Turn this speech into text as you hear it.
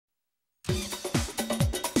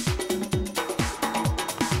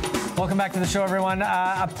Welcome back to the show, everyone.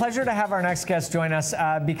 A pleasure to have our next guest join us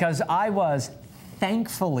because I was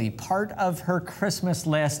thankfully part of her Christmas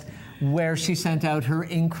list where she sent out her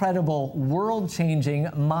incredible, world-changing,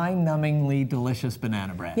 mind-numbingly delicious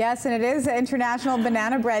banana bread. Yes, and it is International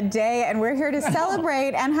Banana Bread Day, and we're here to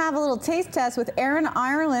celebrate and have a little taste test with Erin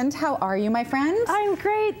Ireland. How are you, my friend? I'm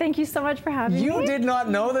great. Thank you so much for having me. You did not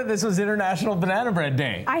know that this was International Banana Bread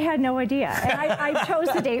Day. I had no idea. And I chose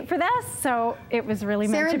the date for this, so it was really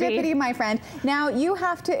meant to be. Serendipity, my friend. Now, you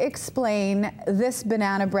have to explain this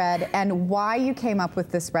banana bread and why you came up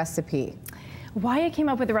with this recipe. Why I came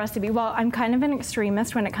up with the recipe? Well, I'm kind of an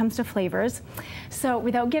extremist when it comes to flavors. So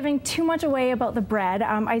without giving too much away about the bread,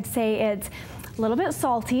 I'd say it's a little bit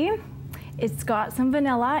salty. It's got some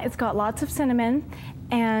vanilla. It's got lots of cinnamon.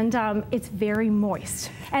 And it's very moist.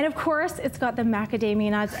 And of course, it's got the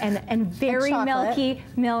macadamia nuts and very milky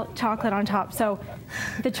milk chocolate on top. So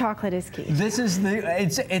the chocolate is key. This is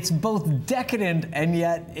it's both decadent and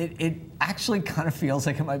yet it actually kind of feels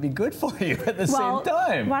like it might be good for you at the same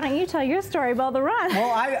time. Why don't you tell your story about the run?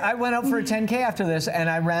 Well, I went out for a 10K after this and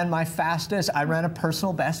I ran my fastest, I ran a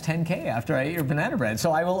personal best 10K after I ate your banana bread.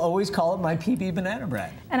 So I will always call it my PB banana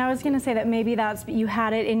bread. And I was gonna say that maybe you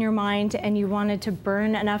had it in your mind and you wanted to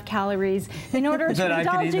burn enough calories in order to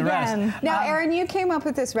indulge again. Now, Erin, you came up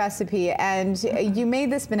with this recipe and you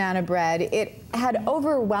made this banana bread. It had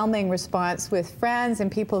overwhelming response with friends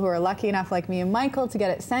and people who are lucky enough, like me and Michael, to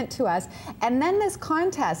get it sent to us. And then this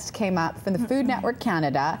contest came up from the Food Network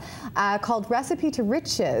Canada called Recipe to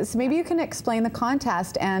Riches. Maybe you can explain the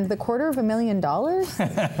contest and the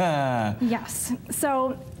 $250,000? Yes.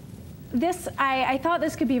 So I thought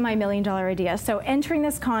this could be my $1 million idea. So entering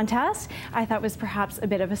this contest, I thought was perhaps a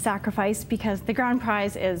bit of a sacrifice because the grand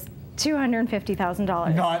prize is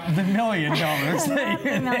 $250,000. Not the $1 million. Not the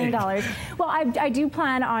 $1 million. Well, I do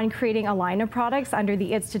plan on creating a line of products under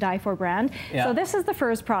the It's to Die For brand. Yeah. So this is the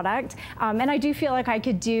first product. And I do feel like I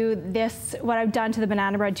could do this, what I've done to the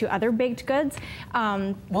banana bread, to other baked goods.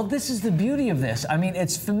 Well, this is the beauty of this. I mean,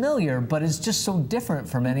 it's familiar, but it's just so different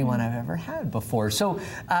from anyone I've ever had before. So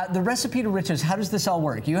the Recipe to Riches, how does this all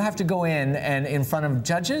work? You have to go in front of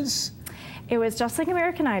judges? It was just like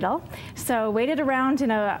American Idol. So waited around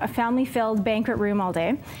in a family-filled banquet room all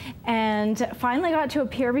day, and finally got to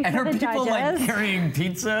appear before the judges. And are people like carrying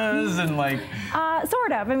pizzas and like?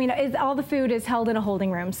 Sort of. I mean, all the food is held in a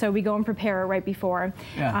holding room, so we go and prepare it right before.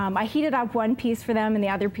 Yeah. I heated up one piece for them, and the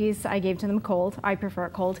other piece I gave to them cold. I prefer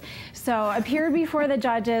it cold. So appeared before the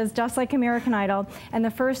judges, just like American Idol, and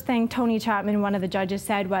the first thing Tony Chapman, one of the judges,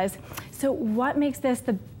 said was, "So what makes this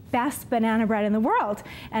the best banana bread in the world?"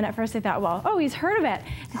 And at first I thought, well, oh, he's heard of it.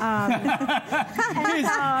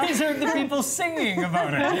 He's heard the people singing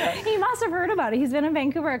about it. He must have heard about it. He's been in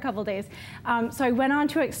Vancouver a couple days. So I went on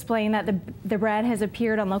to explain that the bread has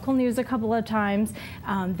appeared on local news a couple of times.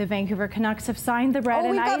 The Vancouver Canucks have signed the bread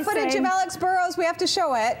in icing. We've got footage of Alex Burrows. We have to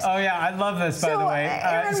show it. Oh yeah, I love this, by the way.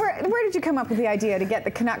 Erin, where did you come up with the idea to get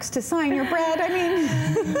the Canucks to sign your bread? I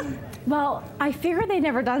mean... Well, I figured they'd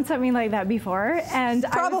never done something like that before, and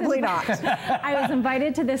probably not. I was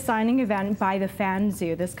invited to this signing event by the Fan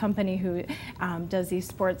Zoo, this company who does these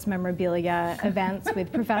sports memorabilia events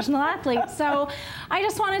with professional athletes. So I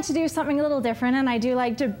just wanted to do something a little different, and I do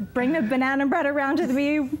like to bring the banana bread around with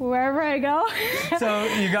me wherever I go. So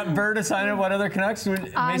you got Burr to sign it. What other Canucks?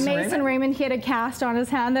 Mason Raymond, he had a cast on his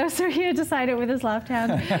hand though, so he had to sign it with his left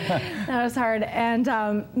hand. That was hard. And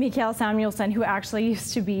Mikael Samuelsson, who actually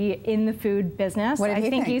used to be in the food business. What did he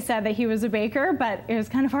think? He said that he was a baker, but it was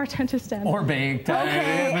kind of hard to understand. Or baked.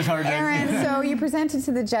 Okay, it was hard to Erin, so you presented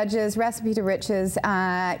to the judges Recipe to Riches.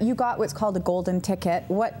 You got what's called a golden ticket.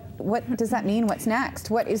 What does that mean? What's next?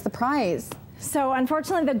 What is the prize? So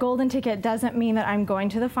unfortunately, the golden ticket doesn't mean that I'm going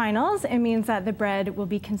to the finals. It means that the bread will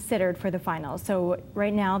be considered for the finals. So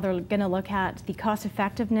right now, they're going to look at the cost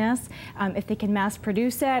effectiveness, if they can mass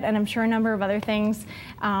produce it, and I'm sure a number of other things.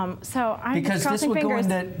 So I'm because this would go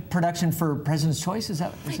into production for President's Choice, is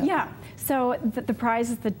that? Yeah. So the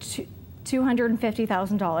prize is the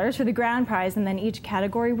 $250,000 for the grand prize, and then each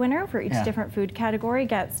category winner for each different food category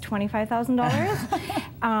gets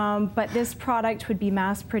 $25,000. But this product would be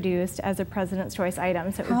mass produced as a President's Choice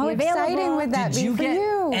item, so it would be available. How exciting would that be for you? Did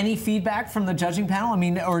you get any feedback from the judging panel? I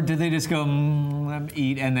memean, or did they just go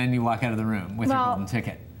eat and then you walk out of the room with your golden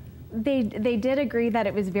ticket? They did agree that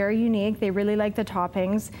it was very unique. They really liked the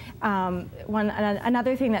toppings.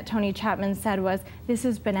 Another thing that Tony Chapman said was, "This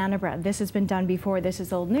is banana bread. This has been done before. This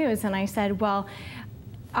is old news." And I said, well,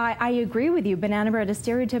 I agree with you. Banana bread is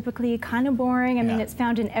stereotypically kind of boring. I mean, it's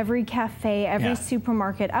found in every cafe, every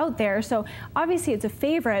supermarket out there. So obviously it's a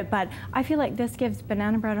favorite, but I feel like this gives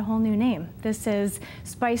banana bread a whole new name. This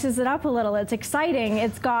spices it up a little. It's exciting.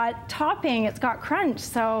 It's got topping. It's got crunch.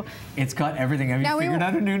 So it's got everything. Have you figured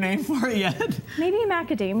out a new name for it yet? Maybe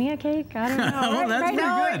macadamia cake. I don't know. Well, that's pretty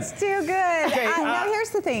good. It's too good. Okay, now here's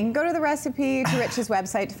the thing. Go to the recipe to Rich's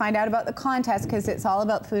website to find out about the contest, because it's all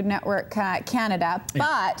about Food Network Canada.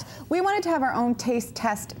 But we wanted to have our own taste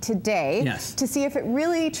test today to see if it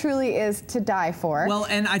really, truly is to die for. Well,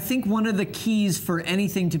 and I think one of the keys for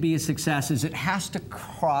anything to be a success is it has to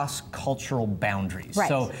cross cultural boundaries. Right.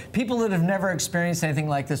 So people that have never experienced anything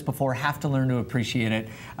like this before have to learn to appreciate it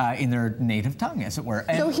in their native tongue, as it were.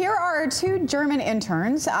 And so here are our two German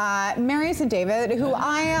interns, Marius and David, who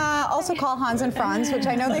I also call Hans and Franz, which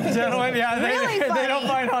I know they think is really funny. They don't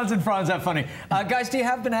find Hans and Franz that funny. Guys, do you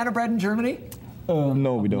have banana bread in Germany?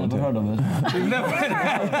 No, we don't. Never heard of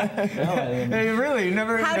it. Really?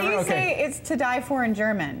 Never? How do you say it's to die for in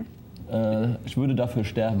German? Ich würde dafür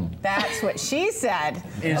sterben. That's what she said.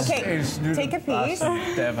 Okay, take a piece.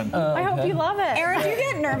 I hope you love it. Erin, do you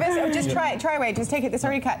get nervous? Oh, just try away. Just take it. It's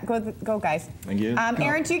already cut. Go, guys. Thank you.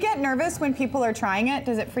 Erin, do you get nervous when people are trying it?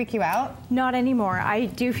 Does it freak you out? Not anymore. I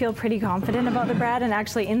do feel pretty confident about the bread, and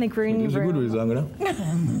actually in the green Ist ja gut, würde ich sagen, oder?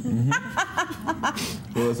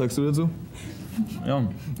 So, was sagst du dazu? Ja.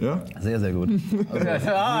 Ja? Sehr, sehr gut.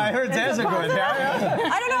 I heard that's a good.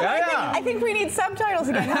 I don't know. I think we need subtitles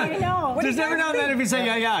again. I know. Just every now and then if you say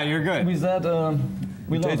yeah, you're good. We said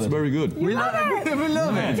we love Tastes it. very good. We love it. We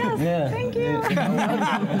love it. Yes, thank you.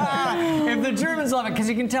 If the Germans love it, because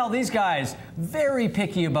you can tell these guys very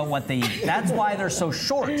picky about what they eat. That's why they're so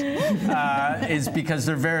short, is because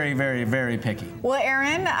they're very, very, very picky. Well,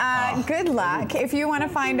 Erin, good luck. If you want to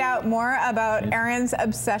find out more about Erin's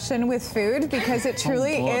obsession with food, because it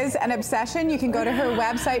truly is an obsession, you can go to her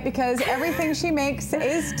website, because everything she makes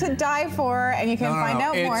is to die for, and you can find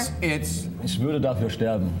out more. Ich würde dafür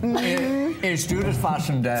sterben. It's Judas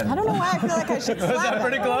Fashion Dead. I don't know why I feel like I should slap Was that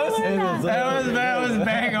pretty close? That was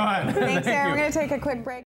bang on. Thanks, Erin. We're going to take a quick break.